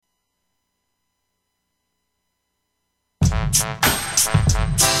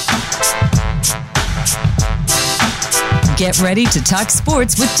Get ready to talk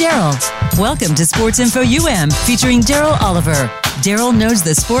sports with Daryl. Welcome to Sports Info U.M. featuring Daryl Oliver. Daryl knows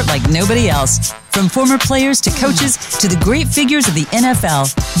the sport like nobody else. From former players to coaches to the great figures of the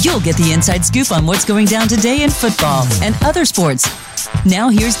NFL, you'll get the inside scoop on what's going down today in football and other sports. Now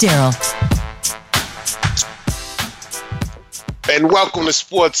here's Daryl. And welcome to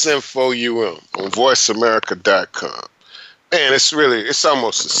Sports Info U.M. on VoiceAmerica.com. Man, it's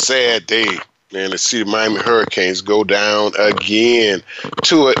almost a sad day, man, to see the Miami Hurricanes go down again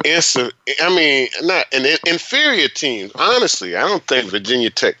to not an inferior team. Honestly, I don't think Virginia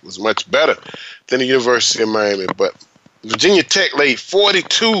Tech was much better than the University of Miami, but Virginia Tech laid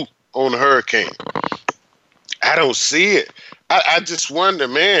 42 on the Hurricane. I don't see it. I just wonder,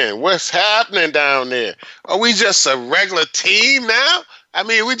 man, what's happening down there? Are we just a regular team now? I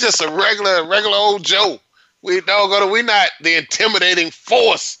mean, we just a regular old Joe. We're not the intimidating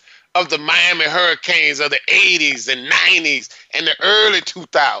force of the Miami Hurricanes of the 80s and 90s and the early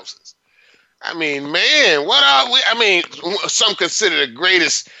 2000s. I mean, man, what are we? I mean, some consider the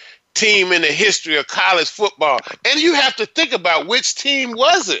greatest team in the history of college football. And you have to think about which team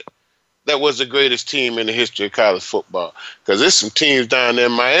was it that was the greatest team in the history of college football. Because there's some teams down there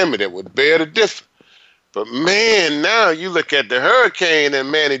in Miami that would bear the difference. But, man, now you look at the Hurricane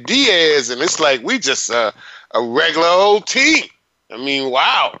and Manny Diaz, and it's like we just a regular old team. I mean,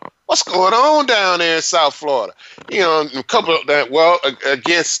 wow. What's going on down there in South Florida? You know, a couple of that,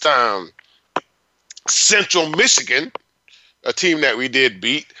 against Central Michigan, a team that we did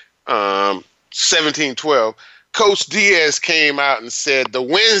beat, 17-12, Coach Diaz came out and said the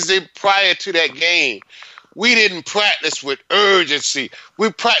Wednesday prior to that game, we didn't practice with urgency. We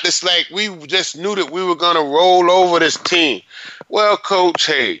practiced like we just knew that we were going to roll over this team. Well, Coach,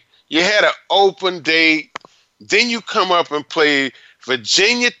 hey, you had an open date. Then you come up and play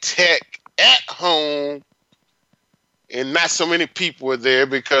Virginia Tech at home, and not so many people were there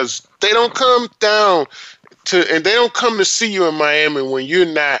because they don't come to see you in Miami when you're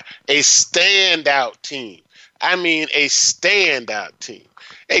not a standout team. I mean, a standout team.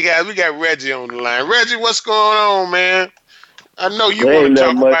 Hey, guys, we got Reggie on the line. Reggie, what's going on, man? I know you want to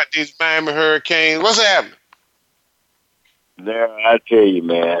talk about these Miami Hurricanes. What's happening? There, I tell you,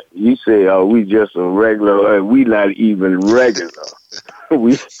 man. You say, we just a regular. We not even regular.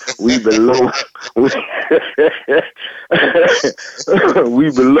 we below. We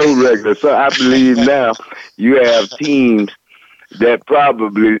below regular. So I believe now you have teams that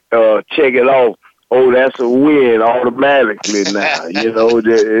probably check it off. Oh, that's a win automatically now. You know,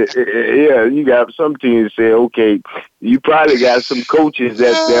 you got some teams say, okay, you probably got some coaches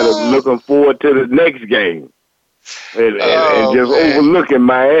that are looking forward to the next game. And just overlooking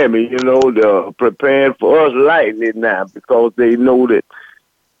Miami, you know, they're preparing for us lightly now because they know that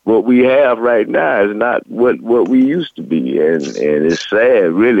what we have right now is not what we used to be. And it's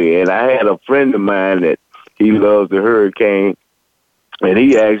sad, really. And I had a friend of mine that he loves the Hurricane. And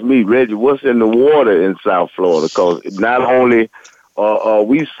he asked me, Reggie, what's in the water in South Florida? Because not only are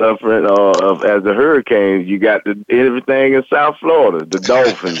we suffering as the Hurricanes, you got everything in South Florida, the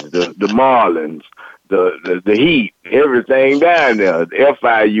Dolphins, the Marlins, the Heat, everything down there, the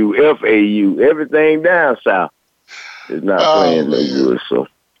FIU, FAU, everything down south is not playing no good. So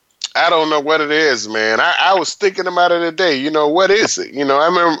I don't know what it is, man. I was thinking about it today. You know, what is it? You know, I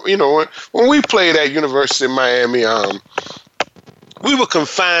remember, you know, when we played at University of Miami, we were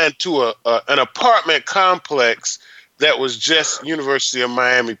confined to an apartment complex that was just University of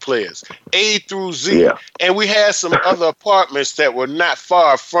Miami players, A through Z. Yeah. And we had some other apartments that were not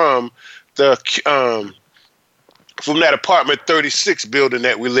far from from that apartment 36 building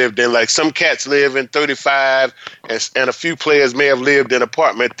that we lived in. Like some cats live in 35, and a few players may have lived in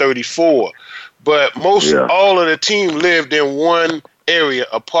apartment 34. But all of the team lived in one area,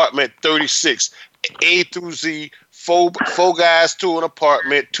 apartment 36, A through Z. Four guys to an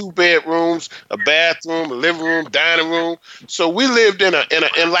apartment, 2 bedrooms, a bathroom, a living room, dining room. So we lived in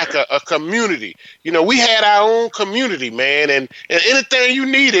like a community. You know, we had our own community, man, and anything you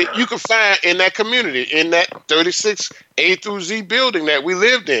needed, you could find in that community, in that 36 A through Z building that we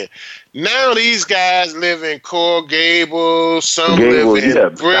lived in. Now these guys live in Coral Gables, some live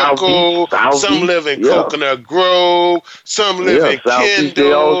in Brickell, some live in Coconut Grove, some live in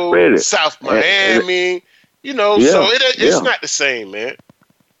Kendall, South Miami. You know, so it's not the same, man.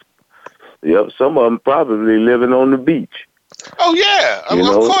 Yep, some of them probably living on the beach. Oh, yeah. Of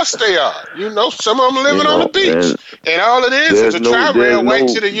course they are. You know, some of them living on the beach. And all it is a tri-rail right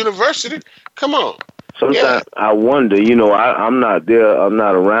to the university. Come on. sometimes I wonder, I'm not there, I'm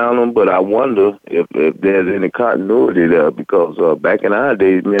not around them, but I wonder if there's any continuity there because back in our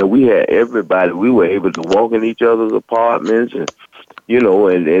days, man, we had everybody. We were able to walk in each other's apartments and,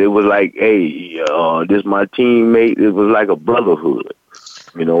 and it was like, hey, this my teammate. It was like a brotherhood.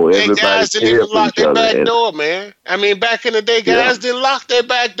 Hey, Everybody guys didn't cared even for lock each their other. back And, door, man. I mean, back in the day, yeah. guys didn't lock their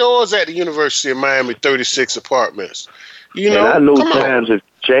back doors at the University of Miami 36 apartments. And I know Come on. times have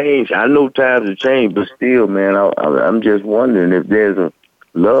changed. But still, man, I'm just wondering if there's a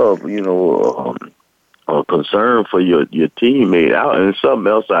love, a concern for your teammate out. And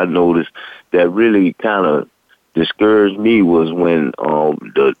something else I noticed that really kind of discouraged me was when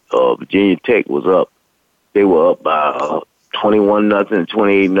the Virginia Tech was up. They were up by 21-0,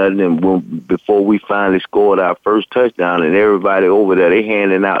 28-0, and before we finally scored our first touchdown, and everybody over there, they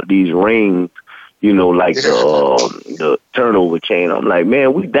handing out these rings, like the turnover chain. I'm like,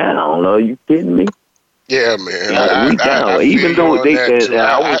 man, we down. Are you kidding me? Yeah, man. We I down. feel Even you though on that, too.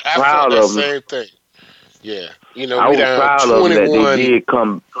 I was I felt proud that of them. same thing. Yeah. I We was down proud of them that they did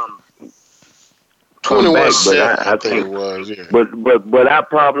come 21 back, but 7, I I think it think, was. Yeah. but our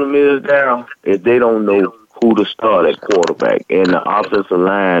problem is now is they don't know who to start at quarterback, and the offensive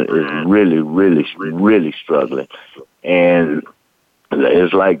line is really, really, really struggling, and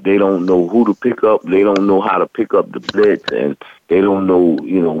it's like they don't know who to pick up. They don't know how to pick up the blitz, and they don't know,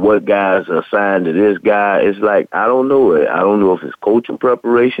 what guys are assigned to this guy. It's like I don't know it. I don't know if it's coaching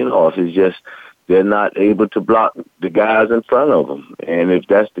preparation or if it's just they're not able to block the guys in front of them. And if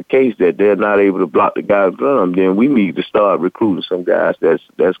that's the case, that they're not able to block the guys in front of them, then we need to start recruiting some guys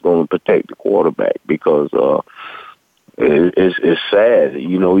that's going to protect the quarterback because it's sad.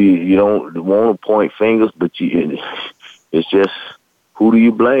 You don't want to point fingers, but it's just who do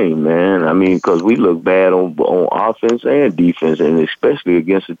you blame, man? I mean, because we look bad on offense and defense, and especially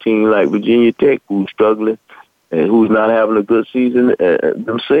against a team like Virginia Tech who's struggling and who's not having a good season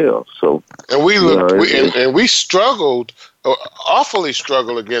themselves. So, And we struggled, awfully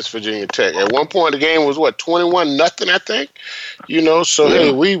struggled against Virginia Tech. At one point, the game was 21-0, I think. So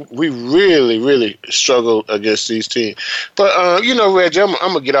hey, we really, really struggled against these teams. But Reg, I'm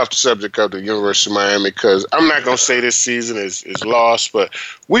gonna get off the subject of the University of Miami because I'm not gonna say this season is lost, but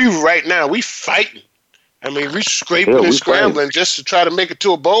we fighting. I mean, we scraping and scrambling just to try to make it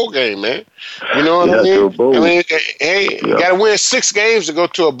to a bowl game, man. You know what I mean? To a bowl. I mean, hey, you got to win 6 games to go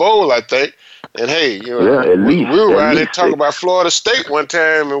to a bowl, I think. And hey, we were around here talking about Florida State one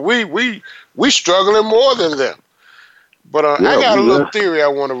time, and we struggling more than them. But I got a little theory I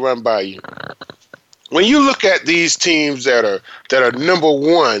want to run by you. When you look at these teams that are number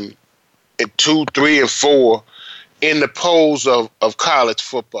 1 and 2, 3, and 4 in the polls of college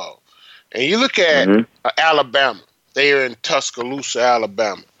football. And you look at Alabama. They are in Tuscaloosa,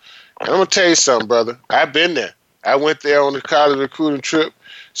 Alabama. And I'm going to tell you something, brother. I've been there. I went there on the college recruiting trip,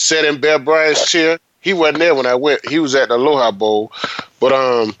 sat in Bear Bryant's chair. He wasn't there when I went. He was at the Aloha Bowl.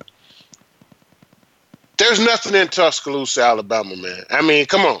 But there's nothing in Tuscaloosa, Alabama, man. I mean,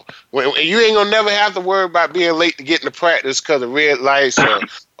 come on. You ain't going to never have to worry about being late to get into practice because of red lights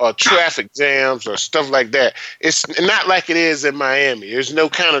or traffic jams or stuff like that. It's not like it is in Miami. There's no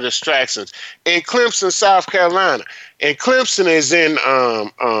kind of distractions. In Clemson, South Carolina. And Clemson is in,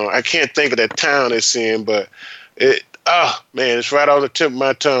 I can't think of the town it's in, but it's right on the tip of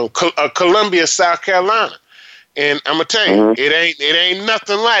my tongue. Columbia, South Carolina. And I'm going to tell you, it ain't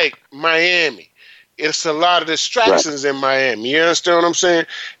nothing like Miami. It's a lot of distractions in Miami. You understand what I'm saying?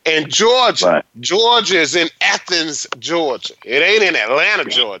 And Georgia. Georgia is in Athens, Georgia. It ain't in Atlanta,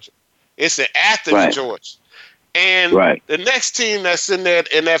 Georgia. It's in Athens, Georgia. And the next team that's in that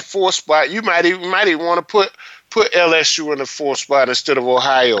 4th spot, you might even want to put LSU in the 4th spot instead of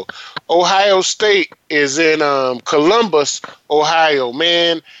Ohio. Ohio State is in Columbus, Ohio.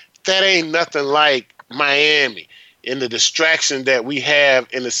 Man, that ain't nothing like Miami in the distraction that we have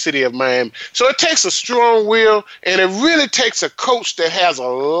in the city of Miami. So it takes a strong will, and it really takes a coach that has a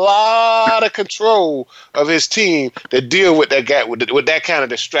lot of control of his team to deal with that guy, with that kind of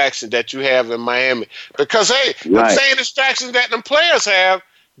distraction that you have in Miami. Because, hey, the same distractions that them players have,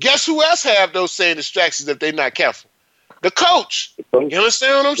 guess who else have those same distractions if they're not careful? The coach. You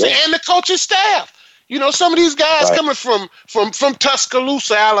understand what I'm saying? And the coaching staff. Some of these guys coming from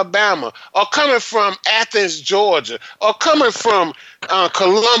Tuscaloosa, Alabama, or coming from Athens, Georgia, or coming from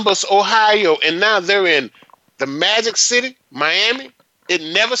Columbus, Ohio, and now they're in the Magic City, Miami. It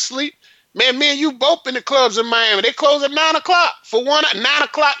never sleep. Man, me and you both in the clubs in Miami. They close at 9 o'clock for 9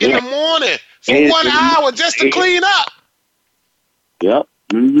 o'clock in the morning for 1 hour just to clean up. Yep.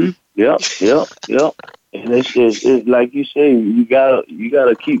 Yep. And it's like you say, you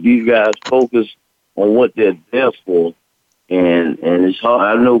gotta keep these guys focused on what they're there for. And it's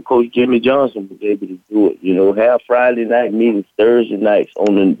hard. I know Coach Jimmy Johnson was able to do it. Have Friday night meetings, Thursday nights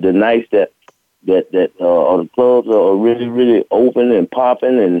on the nights that the clubs are really, really open and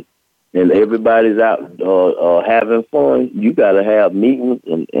popping, and everybody's out having fun. You got to have meetings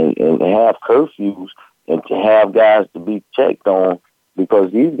and have curfews and to have guys to be checked on,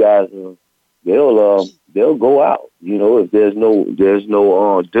 because these guys they'll go out. If there's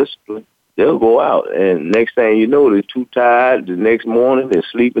no discipline, they'll go out, and next thing you know, they're too tired. The next morning, they're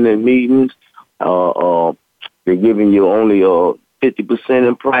sleeping in meetings. They're giving you only 50%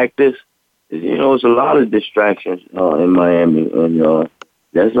 in practice. It's a lot of distractions in Miami, and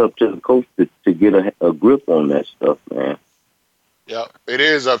that's up to the coach to get a grip on that stuff, man. Yeah, it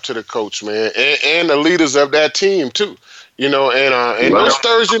is up to the coach, man, and the leaders of that team too. And those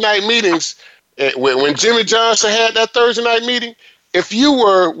Thursday night meetings, when Jimmy Johnson had that Thursday night meeting, if you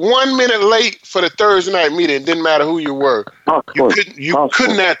were 1 minute late for the Thursday night meeting, it didn't matter who you were. You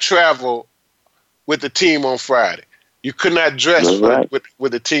could not travel with the team on Friday. You could not dress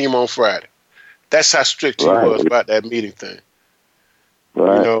with the team on Friday. That's how strict he was about that meeting thing.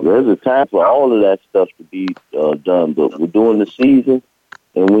 Right. There's a time for all of that stuff to be done, but we're doing the season,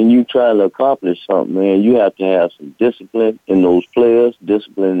 and when you try to accomplish something, man, you have to have some discipline in those players,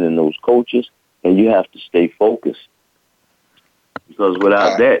 discipline in those coaches, and you have to stay focused. Because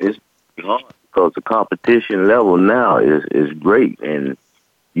without that, it's hard. Because the competition level now is great, and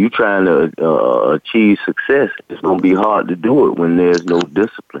you trying to achieve success, it's going to be hard to do it when there's no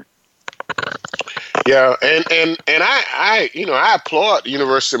discipline. Yeah, and I applaud the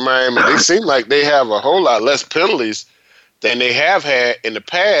University of Miami. They seem like they have a whole lot less penalties than they have had in the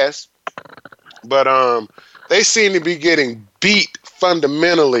past, but they seem to be getting beat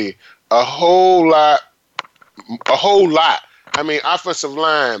fundamentally a whole lot. I mean, offensive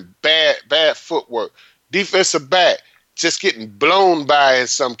line, bad footwork, defensive back just getting blown by in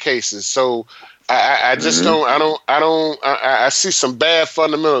some cases. So I just I see some bad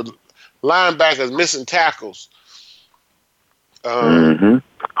fundamental. Linebackers missing tackles. Holes.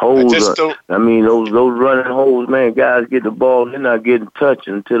 I mean, those running holes, man. Guys get the ball, they're not getting touched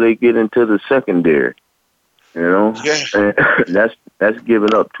until they get into the secondary. Yeah. And that's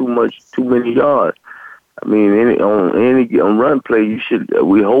giving up too many yards. I mean, on run play,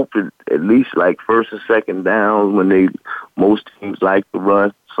 we hope that at least like first and second downs when most teams like to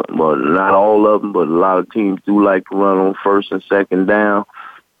run. Well, not all of them, but a lot of teams do like to run on first and second down.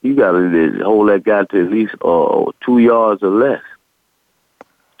 You got to hold that guy to at least 2 yards or less.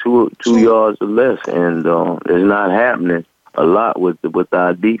 Two yards or less, and it's not happening a lot with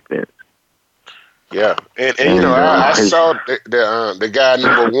our defense. Yeah, and I saw the guy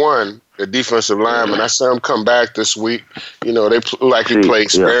number one, the defensive lineman. I saw him come back this week. They like he played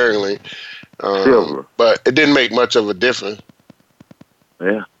sparingly, but it didn't make much of a difference.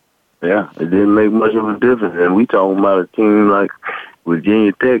 Yeah, it didn't make much of a difference, and we talking about a team like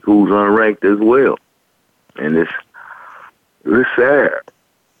Virginia Tech, who's unranked as well, and it's sad.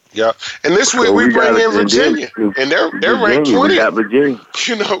 Yeah, and this week we bring in Virginia, and they're ranked 20. We got Virginia.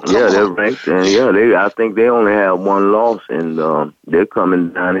 They're ranked, and I think they only have one loss, and they're coming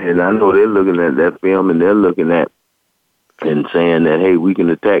down here. And I know they're looking at that film, and they're looking at and saying that, hey, we can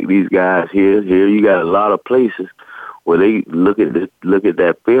attack these guys here. Here, you got a lot of places where they look at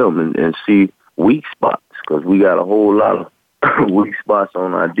that film and see weak spots, because we got a whole lot of weak spots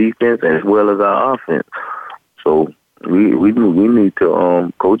on our defense as well as our offense. So we need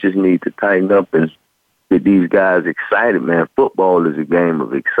to coaches need to tighten up and get these guys excited, man. Football is a game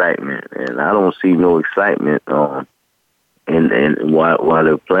of excitement, and I don't see no excitement and while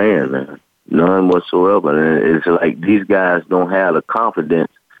they're playing, man. None whatsoever. And it's like these guys don't have the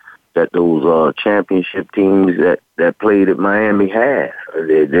confidence that those championship teams that played at Miami have.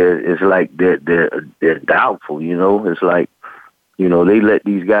 It's like they're doubtful, It's like, they let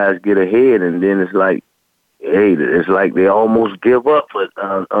these guys get ahead, and then it's like, hey, it's like they almost give up, but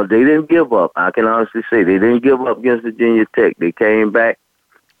they didn't give up. I can honestly say they didn't give up against Virginia Tech. They came back,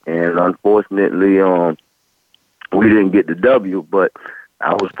 and unfortunately, we didn't get the W, but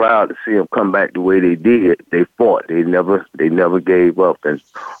I was proud to see them come back the way they did. They fought. They never gave up, and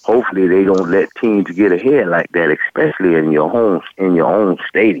hopefully they don't let teams get ahead like that, especially in your own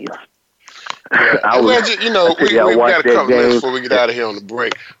stadium. Yeah. We got a couple minutes before we get out of here on the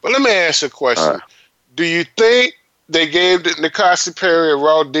break. But let me ask you a question. Do you think they gave N'Kosi Perry a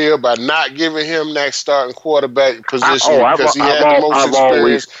raw deal by not giving him that starting quarterback position because he had the most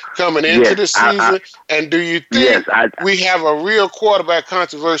experience coming into the season? And do you think we have a real quarterback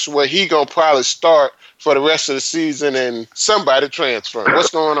controversy where he going to probably start for the rest of the season and somebody transferring? What's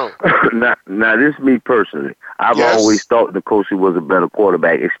going on? Now, this is me personally. I've Yes. always thought Nicosi was a better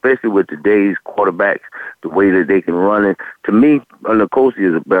quarterback, especially with today's quarterbacks, the way that they can run it. To me, Nicosi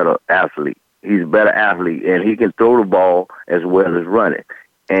is a better athlete. He's a better athlete, and he can throw the ball as well as run it.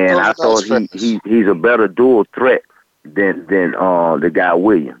 And I thought he's a better dual threat than the guy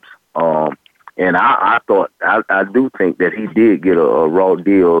Williams. And I do think that he did get a raw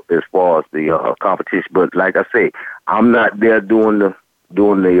deal as far as the competition. But like I say, I'm not there doing the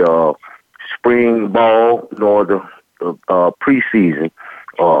spring ball nor the preseason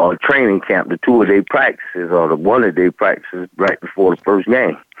or training camp, the 2-a-day practices or the 1-a-day practices right before the first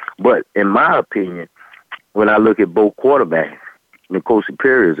game. But in my opinion, when I look at both quarterbacks, Nicosi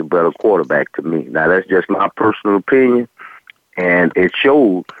Perry is a better quarterback to me. Now that's just my personal opinion, and it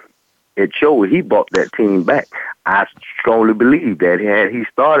showed. He brought that team back. I strongly believe that had he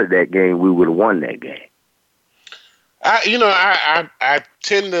started that game, we would have won that game. I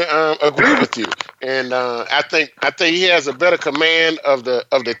tend to agree with you, and I think he has a better command of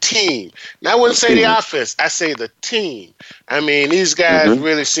the team. Now I wouldn't say the offense; I say the team. I mean, these guys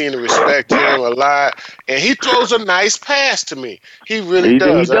really seem to respect him a lot, and he throws a nice pass to me. He really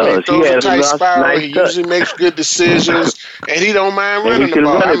does. He does. He throws a tight spiral. He usually makes good decisions, and he don't mind running the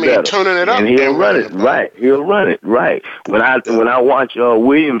ball. I mean, turning it up and he'll run it right. He'll run it right. When I watch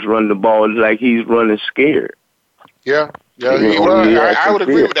Williams run the ball, it's like he's running scared. Yeah. Yeah, I would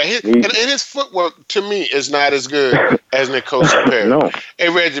agree with that. His footwork, to me, is not as good as Nicosi Perry. No. Hey,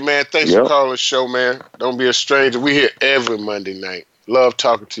 Reggie, man, thanks for calling the show, man. Don't be a stranger. We here every Monday night. Love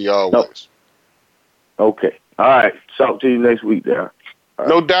talking to you always. Okay. All right. Talk to you next week, Darren. Right.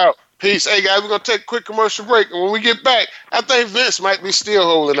 No doubt. Peace. Hey, guys, we're going to take a quick commercial break. And when we get back, I think Vince might be still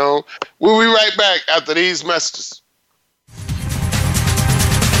holding on. We'll be right back after these messages.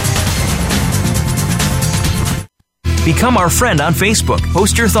 Become our friend on Facebook.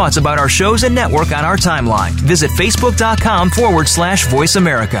 Post your thoughts about our shows and network on our timeline. Visit facebook.com/Voice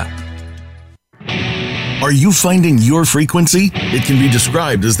America. Are you finding your frequency? It can be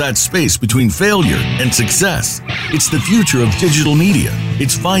described as that space between failure and success. It's the future of digital media.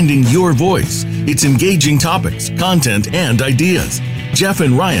 It's finding your voice. It's engaging topics, content, and ideas. Jeff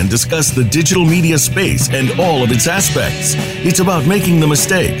and Ryan discuss the digital media space and all of its aspects. It's about making the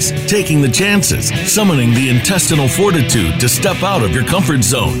mistakes, taking the chances, summoning the intestinal fortitude to step out of your comfort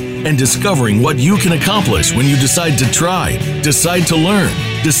zone, and discovering what you can accomplish when you decide to try, decide to learn,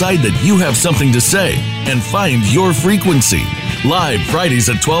 decide that you have something to say, and find your frequency. Live Fridays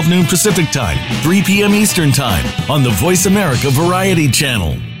at 12 noon Pacific Time, 3 p.m. Eastern Time on the Voice America Variety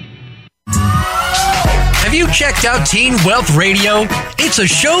Channel. Have you checked out Teen Wealth Radio? It's a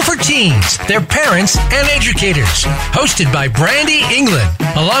show for teens, their parents, and educators. Hosted by Brandy England.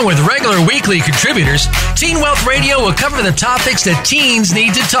 Along with regular weekly contributors, Teen Wealth Radio will cover the topics that teens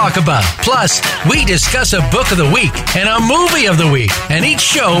need to talk about. Plus, we discuss a book of the week and a movie of the week. And each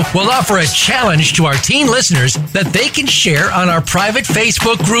show will offer a challenge to our teen listeners that they can share on our private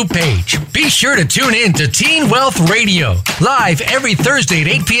Facebook group page. Be sure to tune in to Teen Wealth Radio. Live every Thursday at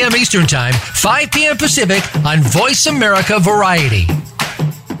 8 p.m. Eastern Time, 5 p.m. Pacific on Voice America Variety.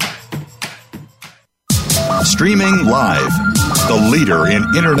 Streaming live, the leader in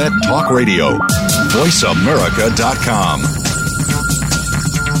Internet talk radio, voiceamerica.com.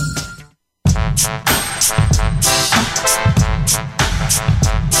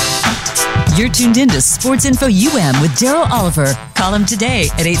 You're tuned in to Sports Info U.M. with Daryl Oliver. Call him today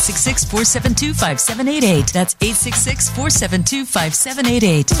at 866-472-5788. That's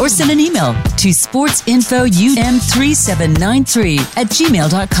 866-472-5788. Or send an email to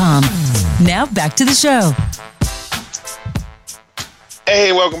sportsinfoum3793@gmail.com. Now back to the show.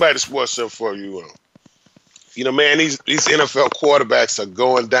 Hey, welcome back to Sports Info U.M. You know, man, these NFL quarterbacks are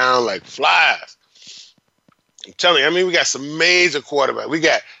going down like flies. I'm telling you, I mean, we got some major quarterbacks. We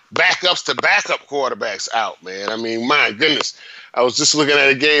got backups to backup quarterbacks out, man. I mean, my goodness. I was just looking at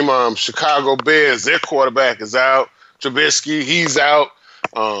a game, Chicago Bears, their quarterback is out. Trubisky, he's out.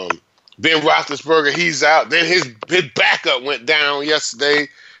 Ben Roethlisberger, he's out. Then his backup went down yesterday.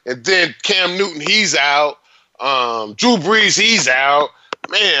 And then Cam Newton, he's out. Drew Brees, he's out.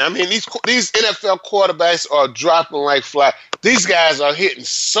 Man, I mean, these NFL quarterbacks are dropping like flies. These guys are hitting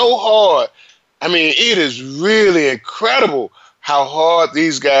so hard. I mean, it is really incredible how hard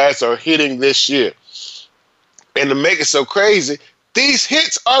these guys are hitting this year. And to make it so crazy, these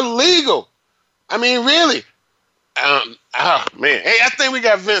hits are legal. I mean, really. Oh, man. Hey, I think we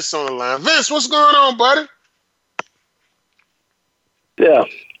got Vince on the line. Vince, what's going on, buddy? Yeah.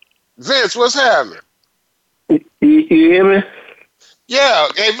 Vince, what's happening? You hear me? Yeah,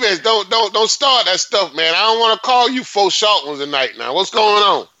 hey Vince, don't start that stuff, man. I don't want to call you 4 short ones tonight. Now, what's going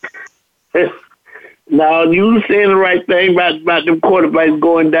on? Now, you were saying the right thing about them quarterbacks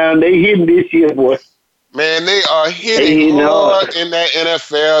going down. They hitting this year, boy. Man, they are hitting hitting hard in that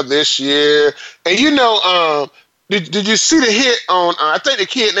NFL this year. And did you see the hit on? I think the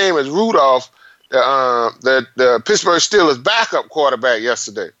kid name is Rudolph, the Pittsburgh Steelers backup quarterback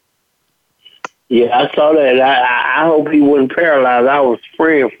yesterday. Yeah, I saw that. I hope he wasn't paralyzed. I was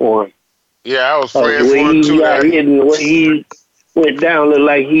praying for him. Yeah, I was praying for him too. The way he went down, looked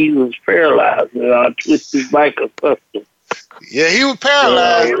like he was paralyzed. Twisted his back or something. Yeah, he was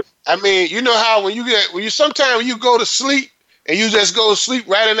paralyzed. I mean, you know how when you sometimes when you go to sleep and you just go to sleep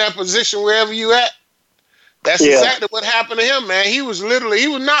right in that position wherever you at. That's exactly what happened to him, man. He was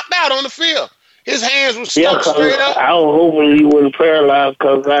knocked out on the field. His hands were stuck straight up. I was hoping he wasn't paralyzed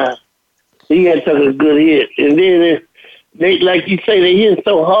because he had such a good hit. And then they like you say, they hit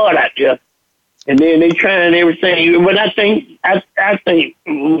so hard out there. And then they trying everything. But I think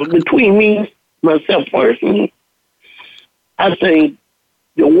between me, myself personally, I think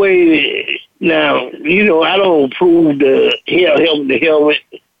the way now, I don't approve the helmet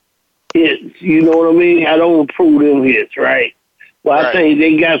hits. You know what I mean? I don't approve them hits, right? Well, I think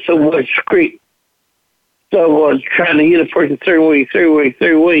they got so much script. So trying to hit a person certain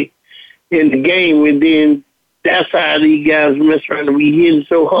way in the game, and then that's how these guys mess around and be hitting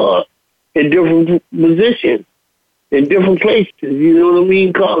so hard in different positions, in different places. You know what I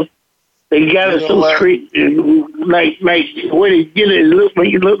mean? Because they got it so strict, like the way they get it, it look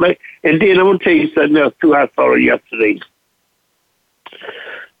like. And then I'm gonna tell you something else too. I saw it yesterday.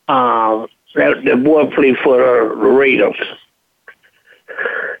 That boy played for the Raiders.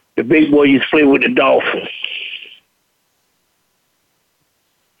 The big boy used to play with the Dolphins.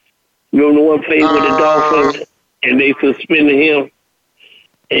 You know the one played with the Dolphins, and they suspended him,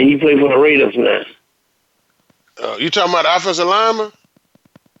 and he played for the Raiders now. You talking about the offensive lineman?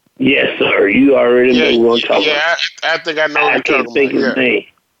 Yes, sir. You already know what I'm talking about. Yeah, I think I know what you're talking about. I can't think his name.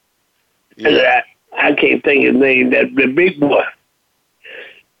 Yeah. I can't think his name. That the big boy.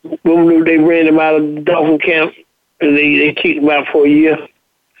 Remember they ran him out of the Dolphin camp, and they kicked him out for a year.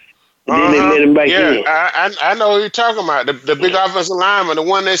 And then they let him back in. I know who you're talking about. The big offensive lineman, the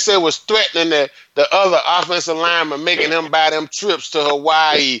one they said was threatening the other offensive lineman, making him buy them trips to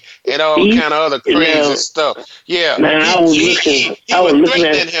Hawaii and all kind of other crazy stuff. Yeah. Now, I was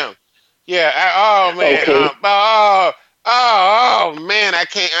threatening him. Yeah. Man. Okay. Man. I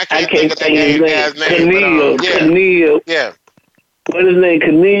can't think of that guy's name. Cornelius. Yeah. What is his name?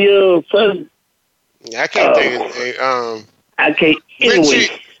 Cornelius. I can't think of his name. I can't. Anyway.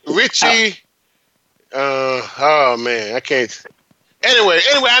 Richie. Man, I can't. Anyway,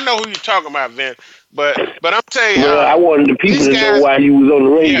 I know who you're talking about, Vince. But I'm telling you, I wanted the people to know why you was on the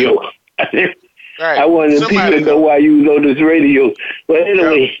radio. Yeah. Right. I wanted the people to know why you was on this radio. But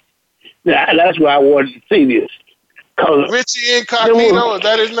anyway, that's why I wanted to say this. Richie Incognito, is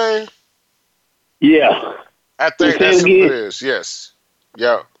that his name? Yeah. I think that's who it is. Yes.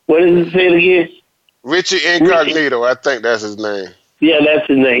 Yeah. What is it? Say it again. Richie Incognito. I think that's his name. Yeah, that's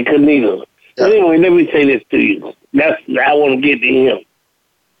his name, Cornelius. Yeah. But anyway, let me say this to you. I want to get to him.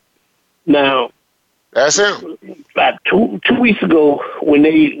 Now, that's him. About two weeks ago, when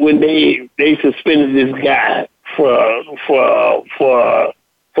they suspended this guy for the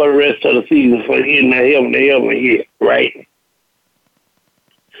rest of the season for hitting the helmet hit, right?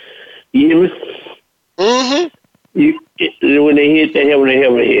 You hear me? Mm-hmm. When they hit the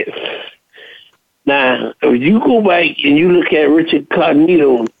helmet hit. Now, if you go back and you look at Richard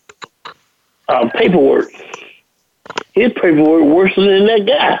Cognito's paperwork, his paperwork worse than that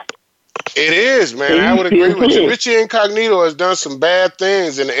guy. It is, man. I would agree with you. Richie Incognito has done some bad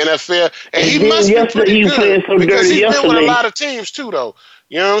things in the NFL, and he must be pretty good because he's been with a lot of teams too, though.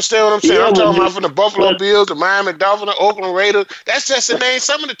 You understand what I'm saying? I'm talking about from the Buffalo Bills, the Miami Dolphins, the Oakland Raiders. That's just to name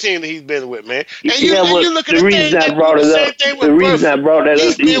some of the teams that he's been with, man. And you look at the reason I brought it up.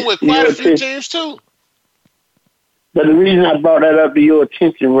 He's been with quite a few teams too. But the reason I brought that up to your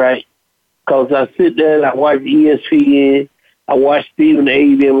attention, right? Because I sit there and I watch ESPN, I watch Stephen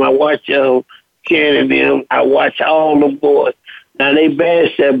A. them, I watch Shannon them, I watch all the boys. Now they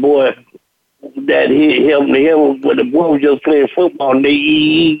bashed that boy that hit him when the boy was just playing football. And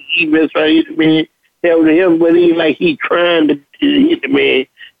he messed around, hit the man, helmet to helmet, but he trying to hit the man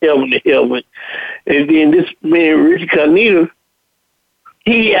helmet to helmet. And then this man, Richard Cognito,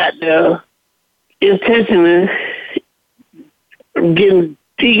 he out there intentionally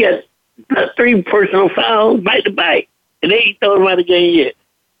he got 3 personal fouls back to back, and they ain't thrown him out of the game yet.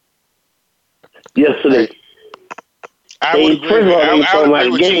 Yesterday. I would agree First with of all, they I would talking about agree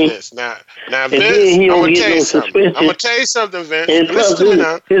the with you, game, Vince. Now, and then Vince, he I'm don't gonna get tell you no something. I'm suspension. gonna tell you something, Vince. And Listen plus, to me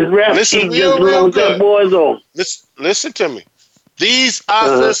now. his rap Listen sheet just real, as real long as that good. boy's on. Listen to me. These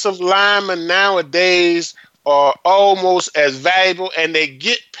Uh-huh. offensive linemen nowadays are almost as valuable, and they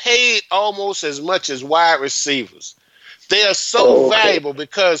get paid almost as much as wide receivers. They are so valuable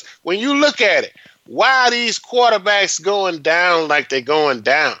because when you look at it, why are these quarterbacks going down like they're going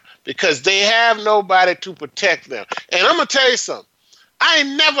down? Because they have nobody to protect them. And I'm going to tell you something. I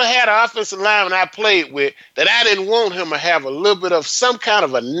ain't never had an offensive lineman I played with that I didn't want him to have a little bit of some kind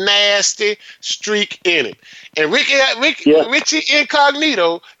of a nasty streak in him. And Richie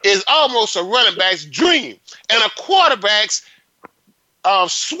Incognito is almost a running back's dream and a quarterback's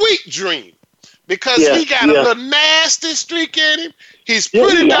sweet dream because he got a little nasty streak in him. He's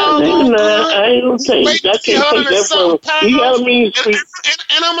pretty doggone good. I ain't gonna tell you. I can't take that from him. He got a mean streak.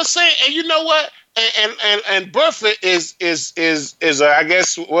 And I'm gonna say, and you know what? And Burford is I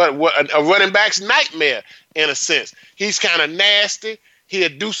guess what a running back's nightmare in a sense. He's kind of nasty. He'll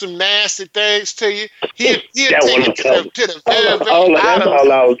do some nasty things to you. He'll take it to the very That's all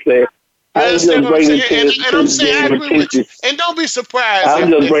I was saying. You I was understand just what I'm bringing saying? to And I'm the saying I game agree with you. attention. And don't be surprised I'm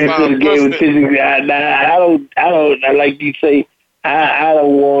just bringing to the game Burford, attention. I don't. Like you say, I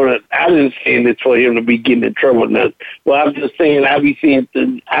don't want to. I didn't say this for him to be getting in trouble. Nothing. Well, I'm just saying I be seeing.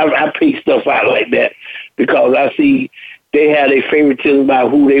 I pick stuff out like that because I see they have their favoritism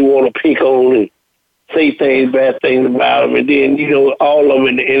about who they want to pick on and say bad things about them, and then all of them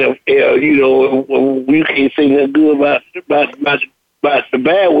in the NFL. You can't say nothing good about the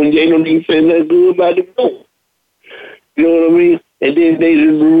bad ones. They don't even say nothing good about the good ones. You know what I mean? And then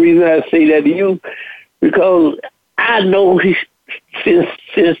the reason I say that to you because I know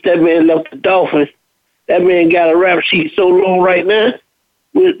since that man left the Dolphins, that man got a rap sheet so long right now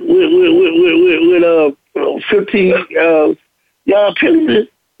with 15 yard penalties.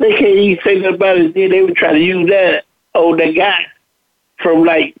 They can't even say nothing about it. Then they would try to use that guy from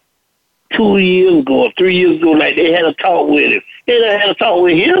like 2 years ago or 3 years ago. Like they had a talk with him. They done had a talk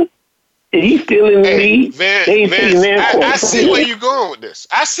with him. And he's still in the league. I see where you're going with this.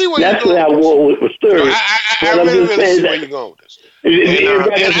 I see where you're going. That's where I want with Sturridge. I really see where you're going with this.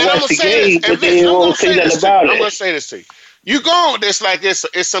 Everybody else watch the game, but they won't say nothing about it. I'm going to say this to you. You're going with this like it's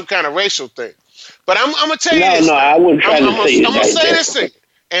some kind of racial thing. But I'm going to tell you this. No, I wouldn't try to say it. I'm going to say this to you.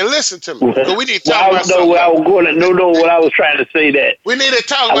 And listen to me, because we need to talk about something. What I was trying to say that. We need to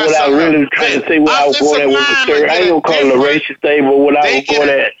talk about something. What I really trying to say, what I was going at with Sturridge. I ain't going to call it a racial thing, but what I was going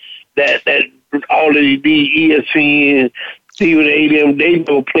at, that all of these ESPN, Stephen A. they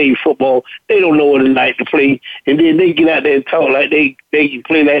don't play football. They don't know what it's like to play. And then they get out there and talk like they can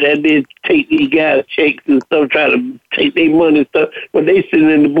play like that. They take these guys checks and stuff, try to take their money and stuff. But they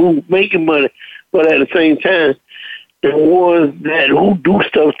sitting in the booth making money. But at the same time, the ones who do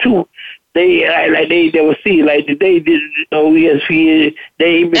stuff too, they like they never see it. Like they did on ESPN, they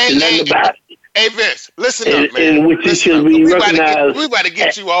ain't mention nothing about it. Hey Vince, listen up, man. And which should be recognized. We about to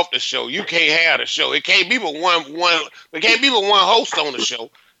get you off the show. You can't have the show. It can't be but one. It can't be but one host on the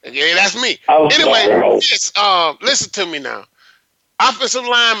show. Okay, that's me. Anyway, listen to me now. Offensive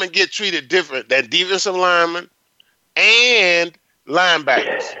linemen get treated different than defensive linemen and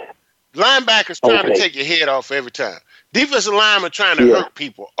linebackers. Linebackers trying to take your head off every time. Defensive linemen trying to hurt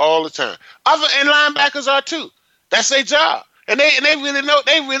people all the time. And linebackers are too. That's their job. And they really know.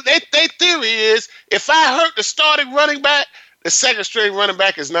 Their theory is if I hurt the starting running back, the second string running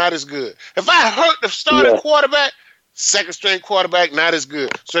back is not as good. If I hurt the starting quarterback, second string quarterback not as good.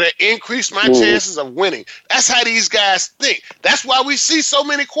 So that increased my chances of winning. That's how these guys think. That's why we see so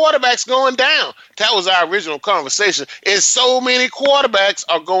many quarterbacks going down. That was our original conversation. Is so many quarterbacks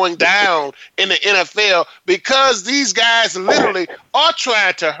are going down in the NFL because these guys literally are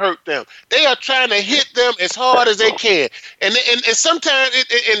trying to hurt them. They are trying to hit them as hard as they can. And sometimes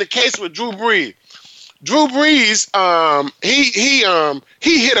in the case with Drew Brees,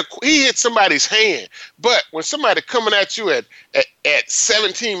 he hit somebody's hand. But when somebody coming at you at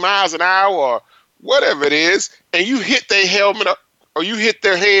 17 miles an hour or whatever it is, and you hit their helmet or you hit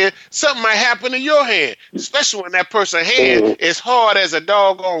their hand, something might happen to your hand, especially when that person's hand is hard as a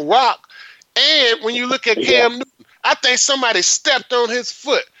doggone rock. And when you look at Cam Newton, I think somebody stepped on his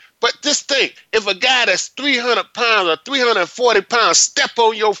foot. But just think, if a guy that's 300 pounds or 340 pounds step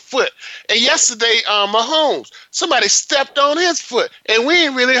on your foot, and yesterday, Mahomes, somebody stepped on his foot, and we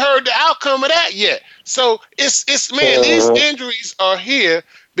ain't really heard the outcome of that yet. So it's these injuries are here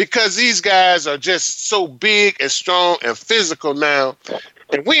because these guys are just so big and strong and physical now,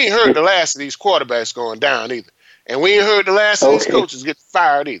 and we ain't heard the last of these quarterbacks going down either, and we ain't heard the last of these coaches get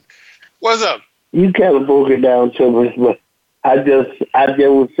fired either. What's up? You kind of broke it down to me, but I just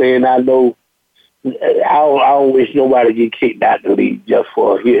was saying I know I don't wish nobody get kicked out the league just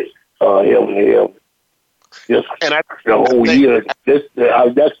for a hit, him. Just And the whole year. That's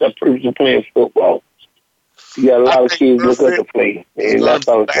the purpose of playing football. You got a lot of kids look up to play, and that's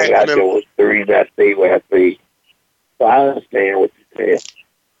the only thing I did was the reason I stayed where I stayed. So I understand what you're saying.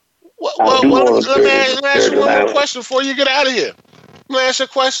 Let me ask you one more question before you get out of here. Let me ask you a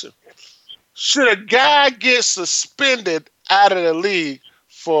question. Should a guy get suspended out of the league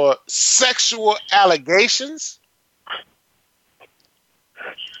for sexual allegations?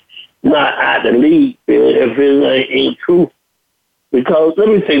 Not out of the league if it ain't true. Because let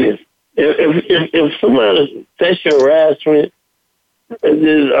me say this. If somebody sexual harassment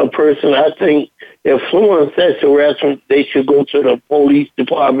is a person, I think if someone sexual harassment, they should go to the police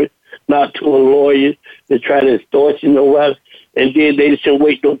department, not to a lawyer to try to extortion nobody. And then they should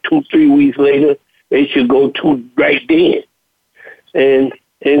wait no 2-3 weeks later. They should go to right then and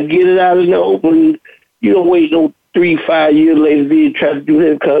get it out in the open. You don't wait no 3-5 years later to try to do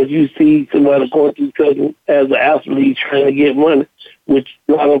that because you see somebody going through something as an athlete trying to get money, which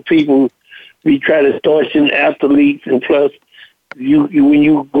a lot of people be trying to extortion athletes. And plus, you when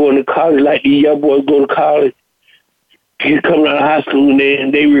you go into college, like these young boys go to college, you come out of high school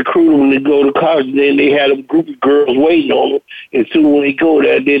and they recruit them to go to college. And then they had a group of girls waiting on them. And soon when they go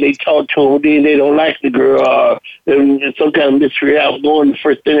there, then they talk to them. Then they don't like the girl. There's some kind of mystery out going. The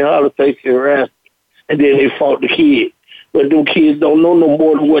first thing they holler, sexual harassment. And then they fought the kid. But them kids don't know no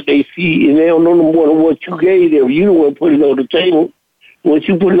more than what they see, and they don't know no more than what you gave them. You the one put it on the table. Once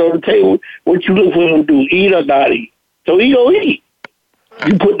you put it on the table, what you look for them to do, eat or not eat. So he don't eat.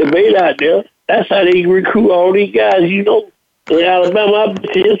 You put the bait out there. That's how they recruit all these guys, In Alabama, I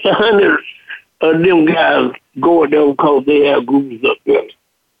bet you it's 100 of them guys going there because they have groups up there.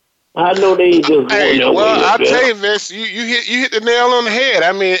 I know they ain't just going there. Well, I'll tell you, Vince, you hit the nail on the head.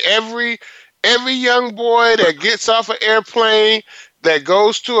 I mean, every young boy that gets off an airplane that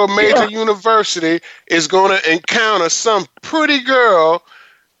goes to a major university is going to encounter some pretty girl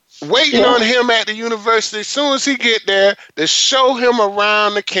waiting on him at the university as soon as he get there to show him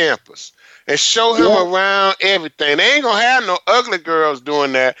around the campus and show him around everything. They ain't going to have no ugly girls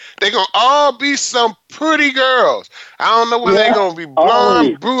doing that. They're going to all be some pretty girls. I don't know whether they're going to be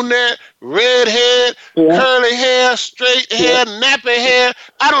blonde, brunette, redhead, curly hair, straight hair, nappy hair.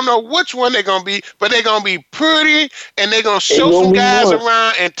 I don't know which one they're going to be, but they're going to be pretty, and they're going to show some guys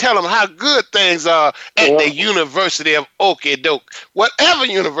around and tell them how good things are at the University of Okie Doke. Whatever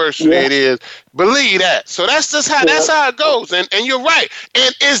university it is, believe that. So that's just how that's how it goes. And you're right.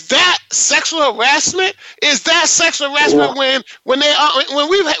 And is that sexual harassment? Is that sexual harassment when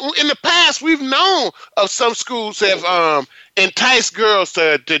we've in the past we've known of some schools have entice girls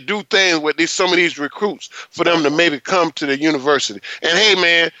to do things with some of these recruits for them to maybe come to the university. And hey,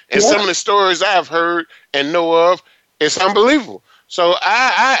 man, and some of the stories I've heard and know of, it's unbelievable. So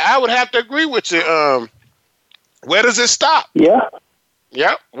I would have to agree with you. Where does it stop?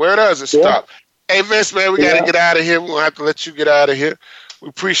 Yep. Where does it stop? Hey, Vince, man, we got to get out of here. We're going to have to let you get out of here. We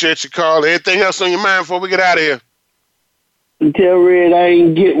appreciate your call. Anything else on your mind before we get out of here? Tell Red I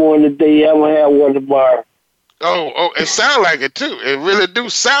ain't get one today. I'm going to have one tomorrow. Oh, it sound like it too. It really do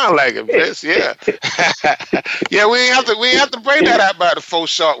sound like it, Vince. Yeah. Yeah, we ain't have to break that out by the 4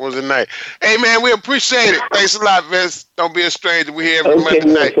 short ones tonight. Hey man, we appreciate it. Thanks a lot, Vince. Don't be a stranger. We here every Monday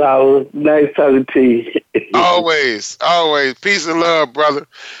night. Nice talking to you. Always. Peace and love, brother.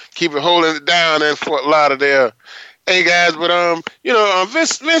 Keep it holding it down in Fort Lauderdale. Hey guys, but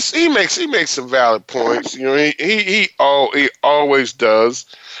Vince he makes some valid points. He always does.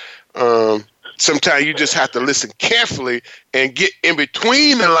 Sometimes you just have to listen carefully and get in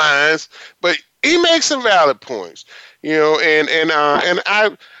between the lines, but he makes some valid points, and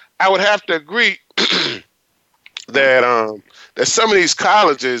I would have to agree that some of these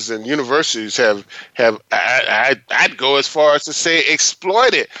colleges and universities have I'd go as far as to say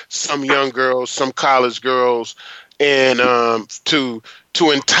exploited some young girls, some college girls, and to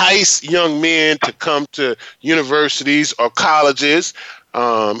entice young men to come to universities or colleges.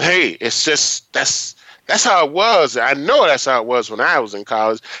 Hey, it's just that's how it was. I know that's how it was when I was in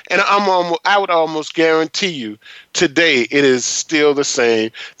college, and I would almost guarantee you today it is still the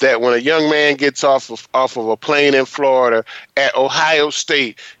same. That when a young man gets off of a plane in Florida at Ohio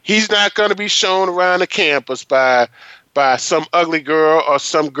State, he's not going to be shown around the campus by by some ugly girl or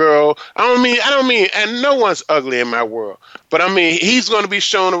some girl. I don't mean, and no one's ugly in my world. But I mean, he's going to be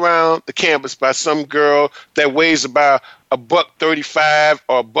shown around the campus by some girl that weighs about $135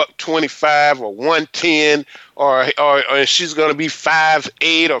 or $125 or 110, or she's going to be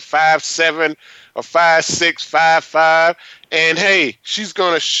 5'8" or 5'7" or 5'6", 5'5", and hey, she's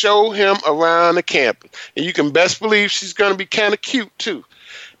going to show him around the campus. And you can best believe she's going to be kind of cute too.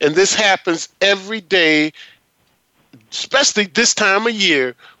 And this happens every day, especially this time of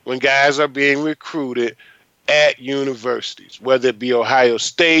year when guys are being recruited at universities, whether it be Ohio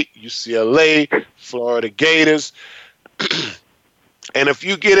State, UCLA, Florida Gators. And if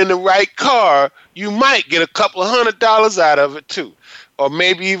you get in the right car, you might get a couple of $100 out of it too, or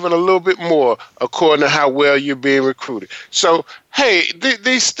maybe even a little bit more, according to how well you're being recruited. So, hey,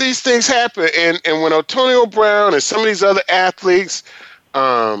 these things happen, and when Antonio Brown and some of these other athletes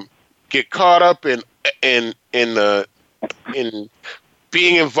get caught up in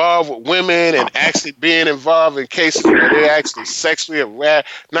being involved with women and actually being involved in cases where they actually sexually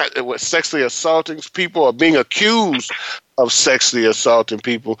assaulting people or being accused of sexually assaulting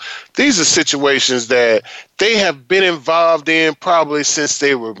people. These are situations that they have been involved in probably since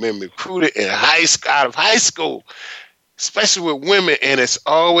they were been recruited out of high school, especially with women, and it's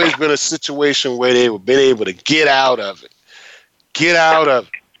always been a situation where they've been able to get out of it.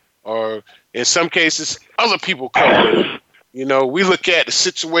 Or in some cases, other people cover it. You know, we look at the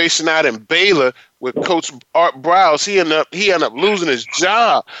situation out in Baylor with Coach Art Browse. He ended up losing his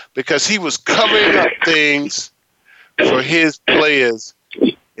job because he was covering up things for his players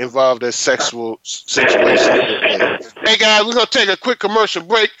involved in sexual situations. Hey guys, we're gonna take a quick commercial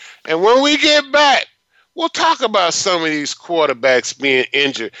break, and when we get back, we'll talk about some of these quarterbacks being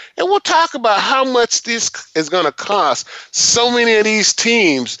injured, and we'll talk about how much this is going to cost so many of these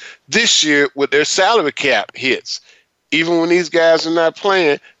teams this year with their salary cap hits. Even when these guys are not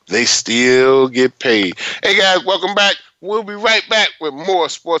playing, they still get paid. Hey, guys, welcome back. We'll be right back with more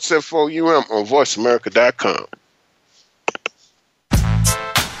Sports Info UM on VoiceAmerica.com.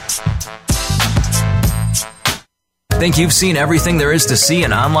 Think you've seen everything there is to see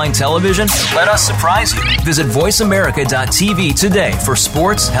in online television? Let us surprise you. Visit voiceamerica.tv today for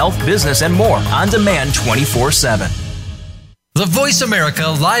sports, health, business, and more on demand 24/7. The Voice America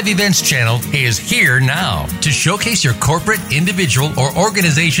Live Events channel is here now to showcase your corporate, individual, or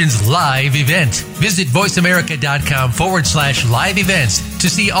organization's live event. Visit voiceamerica.com/live events to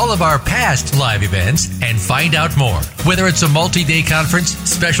see all of our past live events and find out more. Whether it's a multi-day conference,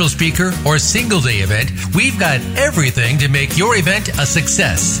 special speaker, or single-day event, we've got everything to make your event a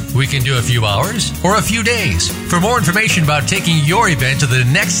success. We can do a few hours or a few days. For more information about taking your event to the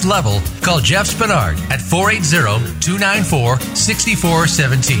next level, call Jeff Spinard at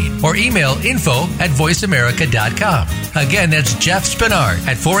 480-294-6417 or email info@voiceamerica.com. Again, that's Jeff Spinard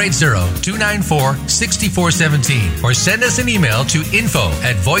at 480-294-6417 or send us an email to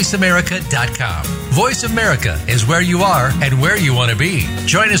info@voiceamerica.com. Voice America is where you are and where you want to be.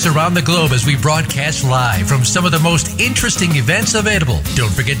 Join us around the globe as we broadcast live from some of the most interesting events available.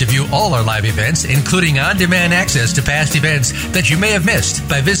 Don't forget to view all our live events, including on-demand access to past events that you may have missed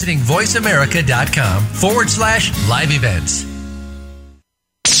by visiting voiceamerica.com/live events.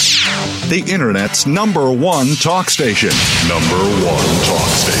 The Internet's #1 talk station. #1 talk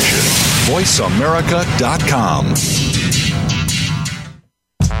station. VoiceAmerica.com.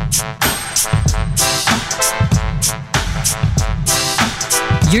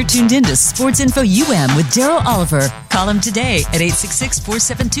 You're tuned in to Sports Info UM with Daryl Oliver. Call him today at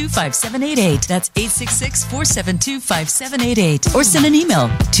 866-472-5788. That's 866-472-5788. Or send an email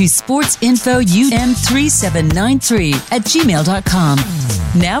to sportsinfoum3793@gmail.com.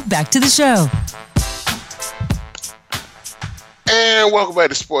 Now back to the show. And welcome back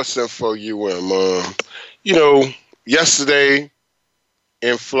to Sports Info UM. Yesterday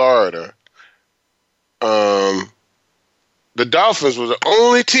in Florida, the Dolphins were the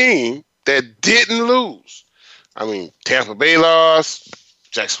only team that didn't lose. I mean, Tampa Bay lost,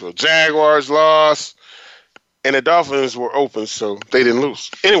 Jacksonville Jaguars lost, and the Dolphins were open, so they didn't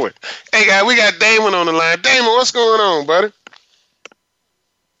lose. Anyway, hey, guys, we got Damon on the line. Damon, what's going on, buddy?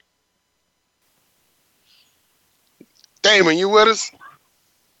 Damon, you with us?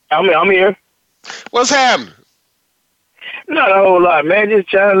 I'm here. What's happening? Not a whole lot, man. Just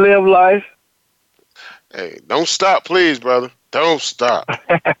trying to live life. Hey, don't stop, please, brother. Don't stop.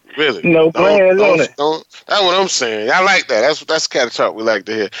 Really. No plans on it. That's what I'm saying. I like that. That's the kind of talk we like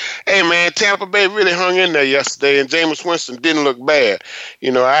to hear. Hey, man, Tampa Bay really hung in there yesterday, and Jameis Winston didn't look bad.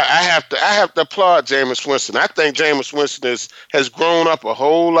 You know, I have to applaud Jameis Winston. I think Jameis Winston has grown up a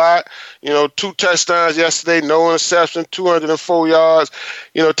whole lot. You know, 2 touchdowns yesterday, no interception, 204 yards.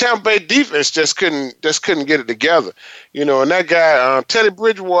 You know, Tampa Bay defense just couldn't get it together. You know, and that guy, Teddy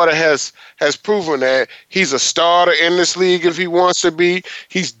Bridgewater, has proven that he's a starter in this league if he wants to be.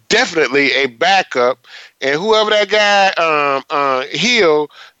 He's definitely a backup. And whoever that guy,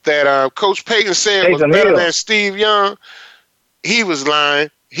 Hill, that Coach Payton said was better than Steve Young, he was lying.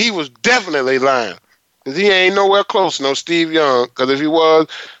 He was definitely lying. Because he ain't nowhere close to no Steve Young. Because if he was,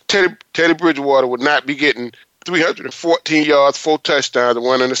 Teddy Bridgewater would not be getting 314 yards, 4 touchdowns, and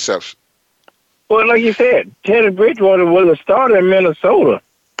 1 interception. Well, like you said, Teddy Bridgewater was a starter in Minnesota,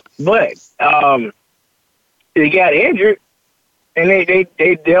 but he got injured, and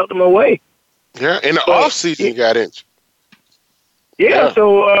they dealt him away. Yeah, in the offseason he got injured. Yeah,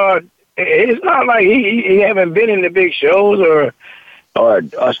 so it's not like he haven't been in the big shows or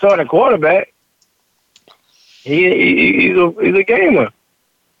a starting quarterback. He's a gamer.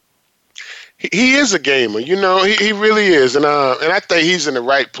 He is a gamer, you know. He really is, and I think he's in the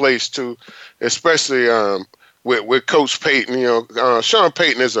right place too, especially with Coach Payton. You know, Sean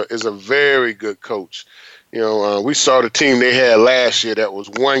Payton is a very good coach. You know, we saw the team they had last year that was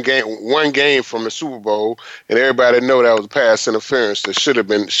one game from the Super Bowl, and everybody know that was pass interference that should have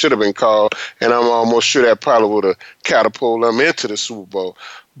been called, and I'm almost sure that probably would have catapulted them into the Super Bowl.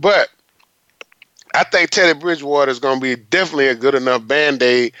 But I think Teddy Bridgewater is going to be definitely a good enough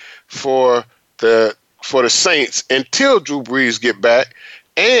Band-Aid for the Saints until Drew Brees get back,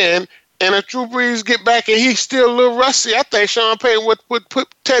 and if Drew Brees get back and he's still a little rusty, I think Sean Payton would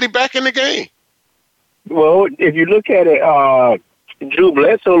put Teddy back in the game. Well, if you look at it, Drew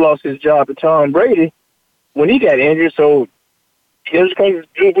Bledsoe lost his job to Tom Brady when he got injured. So just because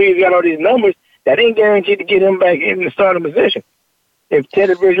Drew Brees got all these numbers, that ain't guaranteed to get him back in the starting position if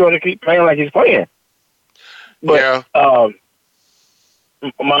Teddy Bridgewater keep playing like he's playing. But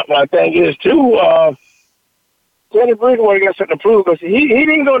my thing is too, Teddy Bridgewater got something to prove because he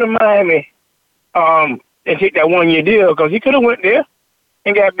didn't go to Miami and take that 1-year deal because he could have went there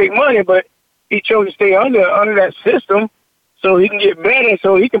and got big money, but he chose to stay under that system so he can get better,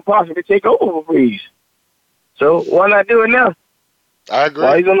 so he can possibly take over for Brees. So why not do it now? I agree.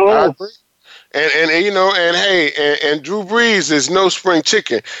 While he's on the road. I agree. And you know, and hey, and Drew Brees is no spring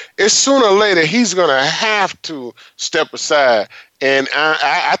chicken. It's sooner or later he's gonna have to step aside. And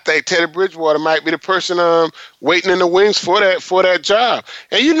I think Teddy Bridgewater might be the person waiting in the wings for that job.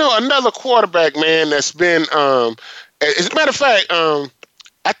 And you know, another quarterback, man, that's been as a matter of fact,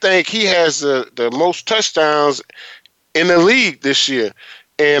 I think he has the most touchdowns in the league this year,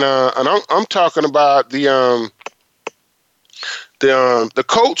 and I'm talking about the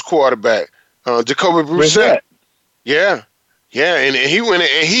Colts quarterback, Jacoby Brissett. Yeah, and he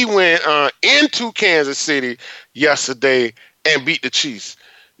went into Kansas City yesterday and beat the Chiefs.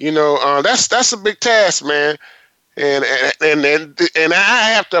 You know, that's a big task, man. And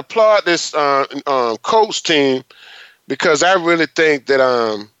I have to applaud this Colts team. Because I really think that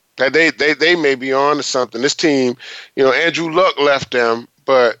they may be on to something. This team, you know, Andrew Luck left them,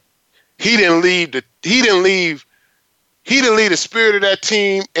 but he didn't leave the spirit of that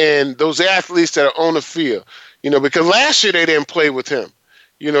team and those athletes that are on the field. You know, because last year they didn't play with him.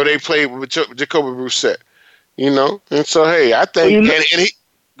 You know, they played with Jacoby Brissett. You know, and so hey, I think and he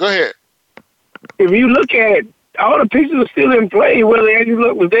go ahead. If you look at it, all the pieces are still in play, whether Andrew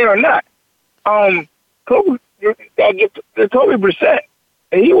Luck was there or not. Jacoby Brissett,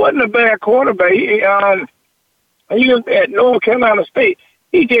 he wasn't a bad quarterback. He was at North Carolina State.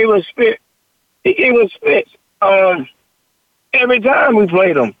 He gave us fits. Every time we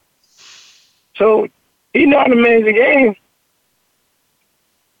played him. So he know how to manage the game.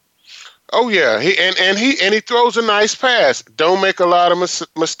 Oh yeah, he throws a nice pass. Don't make a lot of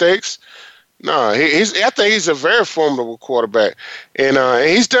mistakes. No, I think he's a very formidable quarterback, and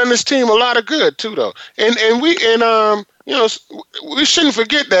he's done this team a lot of good too, though. And you know, we shouldn't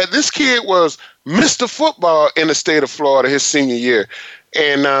forget that this kid was Mr. Football in the state of Florida his senior year,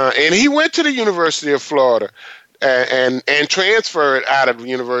 and he went to the University of Florida. And transferred out of the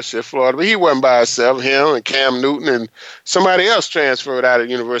University of Florida. But he wasn't by himself. Him and Cam Newton and somebody else transferred out of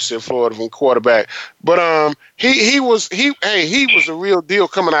the University of Florida from quarterback. But he was a real deal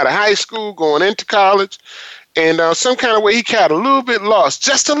coming out of high school, going into college, and some kind of way he got a little bit lost,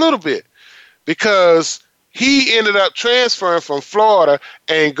 just a little bit, because he ended up transferring from Florida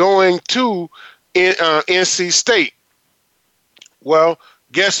and going to NC State. Well,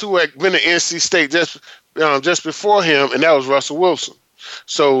 guess who had been to NC State just before him, and that was Russell Wilson.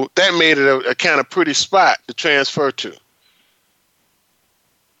 So that made it a kind of pretty spot to transfer to.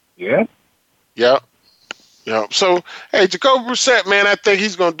 Yeah. Yep. Yep. So, hey, Jacoby Brissett, man, I think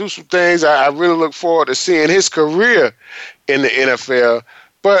he's going to do some things. I really look forward to seeing his career in the NFL.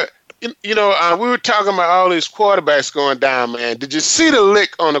 But, we were talking about all these quarterbacks going down, man. Did you see the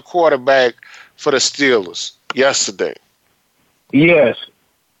lick on the quarterback for the Steelers yesterday? Yes.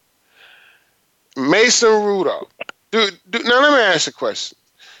 Mason Rudolph. Now, let me ask you a question.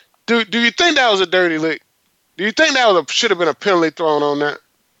 Do you think that was a dirty lick? Do you think that should have been a penalty thrown on that?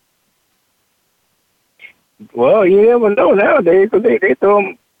 Well, you never know nowadays because they throw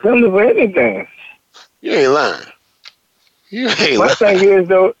them penalty for anything. You ain't lying. My thing is,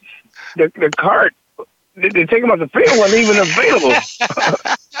 though, the cart, they take them off the field wasn't even available.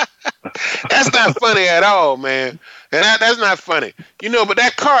 That's not funny at all, man. And that's not funny. But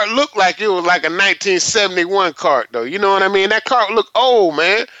that cart looked like it was like a 1971 cart, though. You know what I mean? That cart looked old,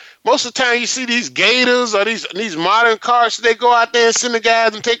 man. Most of the time you see these Gators or these modern carts, they go out there and send the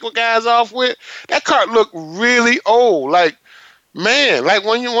guys and take what guys off with. That cart looked really old. Like, man, like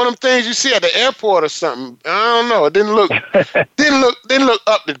one of them things you see at the airport or something. I don't know. It didn't look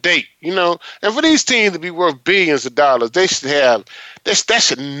up to date, And for these teams to be worth billions of dollars, they should have that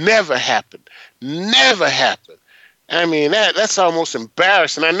should never happen. Never happen. I mean, that's almost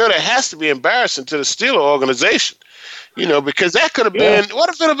embarrassing. I know that has to be embarrassing to the Steeler organization. Because that could have been, what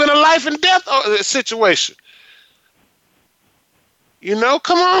if it had been a life and death situation?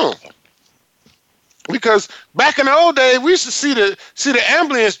 Come on. Because back in the old days, we used to see the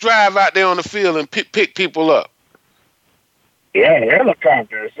ambulance drive out there on the field and pick people up. Yeah,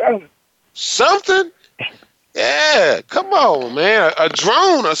 helicopters. Something? Yeah, come on, man. A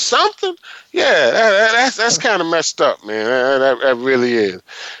drone or something? Yeah, that's kind of messed up, man. That really is.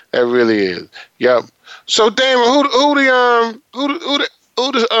 That really is. Yep. So, Damon, who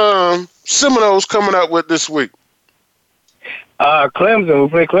the Seminoles coming up with this week? Clemson. We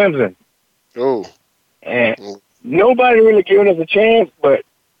play Clemson. Oh. And nobody really giving us a chance, but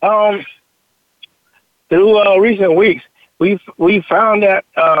through recent weeks, we found that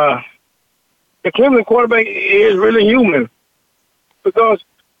the Clemson quarterback is really human because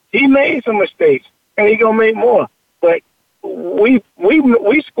he made some mistakes and he gonna make more. But we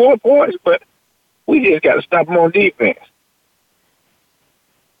score points, but we just got to stop him on defense.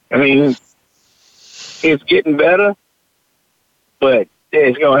 I mean, it's getting better, but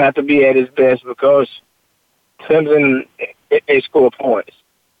it's going to have to be at its best because Clemson, they score points.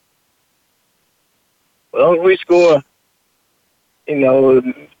 As long as we score,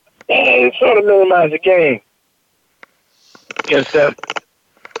 it sort of minimize the game. Against them.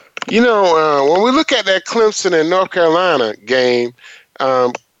 When we look at that Clemson and North Carolina game,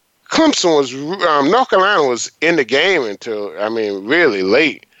 North Carolina was in the game until, really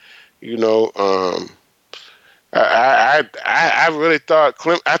late. I really thought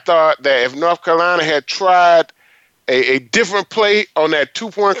I thought that if North Carolina had tried a different play on that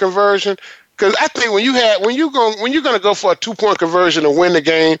 2-point conversion, because I think when you're going to go for a 2-point conversion to win the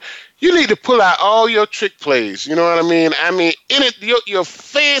game, you need to pull out all your trick plays. You know what I mean? Your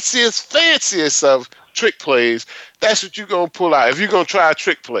fanciest of trick plays, that's what you're going to pull out if you're going to try a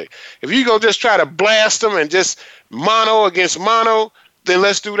trick play. If you're going to just try to blast them and just mono against mono, then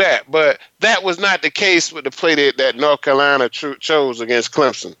let's do that. But that was not the case with the play that North Carolina chose against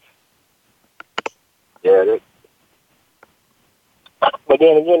Clemson. Yeah. But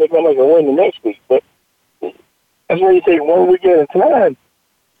then again, they're going to make a win the next week. But that's why you take 1 week at a time.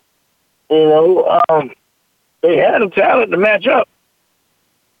 They had the talent to match up.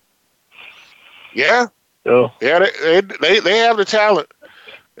 Yeah. So. Yeah, they have the talent.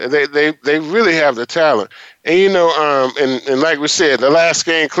 They really have the talent. And and like we said, the last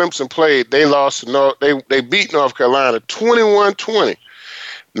game Clemson played, they lost to they beat North Carolina 21-20.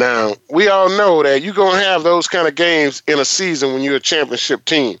 Now, we all know that you're going to have those kind of games in a season when you're a championship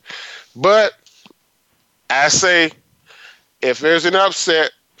team. But I say if there's an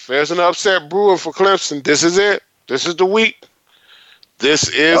upset brewing for Clemson, this is it. This is the week. This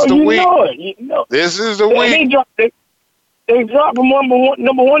is the week. This is the week. They dropped from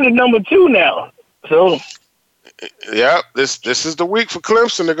number one to number 2 now. So, yeah, this is the week for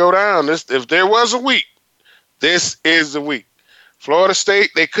Clemson to go down. If there was a week, this is the week. Florida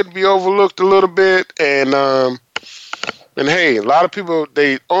State, they could be overlooked a little bit, and hey, a lot of people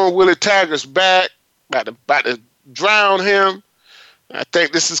they own Willie Taggart's back, about to drown him. I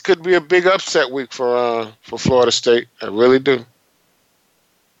think could be a big upset week for Florida State. I really do.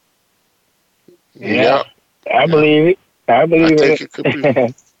 Yeah. I believe it. I believe it could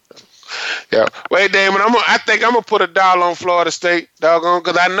be. Yeah. Wait, Damon, I think I'm gonna put $1 on Florida State, doggone,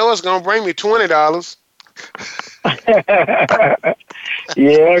 because I know it's gonna bring me $20.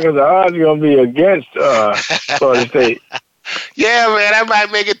 Yeah, because the odds are gonna be against Florida State. Yeah, man, that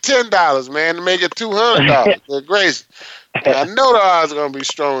might make it $10, man, to make it $200. Good gracious. I know the odds are gonna be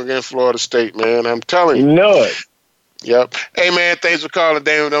strong against Florida State, man. I'm telling you. You know it. Yep. Hey, man, thanks for calling,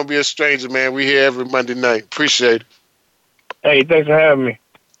 Damon. Don't be a stranger, man. We here every Monday night. Appreciate it. Hey, thanks for having me.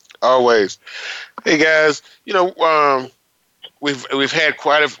 Always. Hey guys, we've had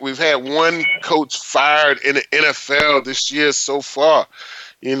one coach fired in the NFL this year so far.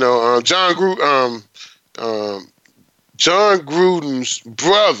 John Gruden's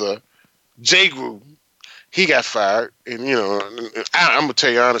brother, Jay Gruden, he got fired, and I'm gonna tell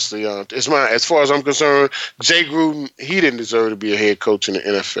you honestly, as far as I'm concerned, Jay Gruden, he didn't deserve to be a head coach in the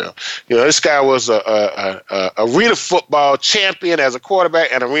NFL. This guy was a arena football champion as a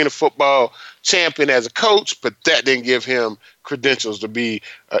quarterback and arena football champion as a coach, but that didn't give him credentials to be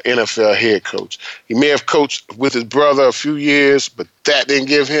an NFL head coach. He may have coached with his brother a few years, but that didn't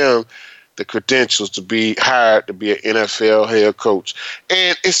give him the credentials to be hired to be an NFL head coach.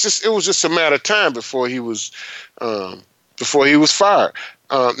 And it was just a matter of time before he was fired.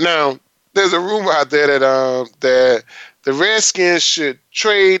 Now there's a rumor out there that the Redskins should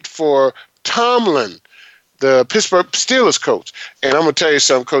trade for Tomlin, the Pittsburgh Steelers coach. And I'm going to tell you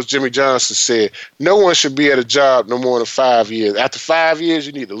something Coach Jimmy Johnson said. No one should be at a job no more than 5 years. After 5 years,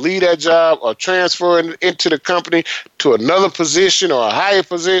 you need to leave that job or transfer into the company to another position or a higher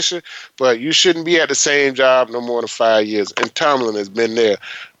position, but you shouldn't be at the same job no more than 5 years. And Tomlin has been there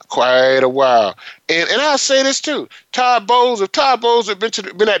quite a while. And I'll say this too. If Todd Bowles had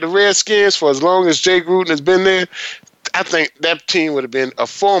been at the Redskins for as long as Jay Gruden has been there, I think that team would have been a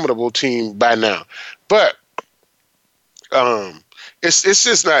formidable team by now. But it's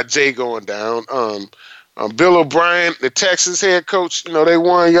just not Jay going down. Bill O'Brien, the Texas head coach, they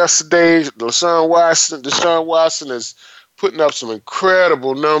won yesterday. Deshaun Watson is putting up some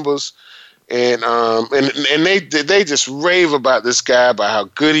incredible numbers, and they just rave about this guy, about how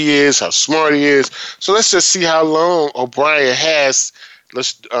good he is, how smart he is. So let's just see how long O'Brien has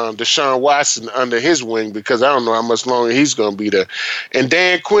Deshaun Watson under his wing, because I don't know how much longer he's going to be there. And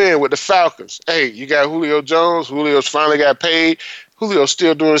Dan Quinn with the Falcons. Hey, you got Julio Jones. Julio's finally got paid. Julio's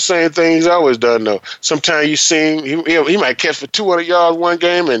still doing the same thing he's always done, though. Sometimes you see him, he might catch for 200 yards one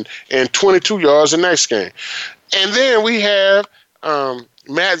game and 22 yards the next game. And then we have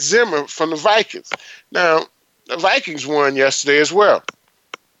Matt Zimmer from the Vikings. Now, the Vikings won yesterday as well.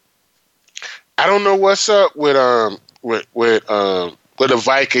 I don't know what's up with the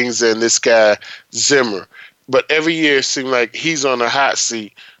Vikings and this guy Zimmer, but every year it seems like he's on the hot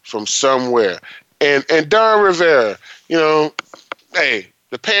seat from somewhere. And Don Rivera, hey,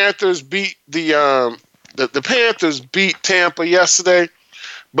 the Panthers beat the Panthers beat Tampa yesterday,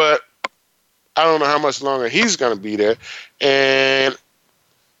 but I don't know how much longer he's going to be there, and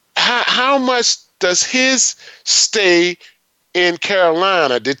how much does his stay in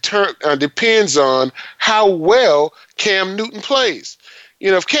Carolina depends on how well Cam Newton plays.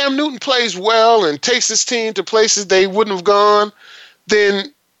 If Cam Newton plays well and takes his team to places they wouldn't have gone,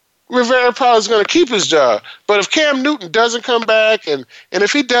 then Rivera probably is going to keep his job. But if Cam Newton doesn't come back, and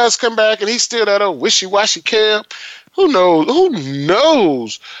if he does come back and he's still that old wishy-washy Cam, who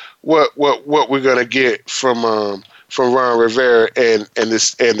knows what we're going to get from Ron Rivera and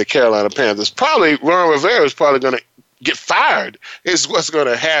the Carolina Panthers. Probably Ron Rivera is probably going to get fired is what's going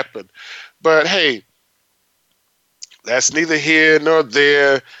to happen. But hey, that's neither here nor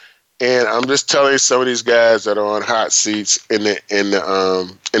there. And I'm just telling you, some of these guys that are on hot seats in the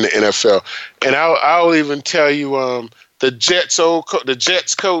NFL. And I'll even tell you the Jets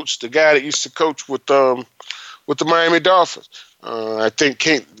coach, the guy that used to coach with the Miami Dolphins. I think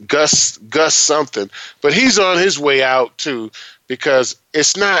Gus something, but he's on his way out too, because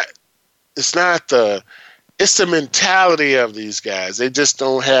it's the mentality of these guys. They just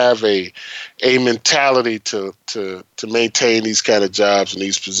don't have a mentality to maintain these kind of jobs and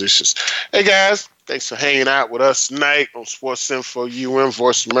these positions. Hey guys, thanks for hanging out with us tonight on Sports Info U.M.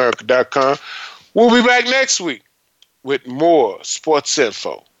 VoiceAmerica.com. We'll be back next week with more Sports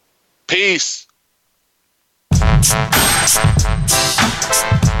Info. Peace.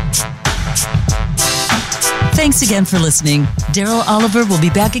 Thanks again for listening. Daryl Oliver will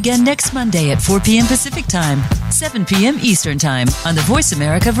be back again next Monday at 4 p.m. Pacific Time, 7 p.m. Eastern Time on the Voice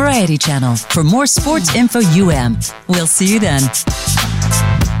America Variety Channel for more Sports Info U.M. We'll see you then.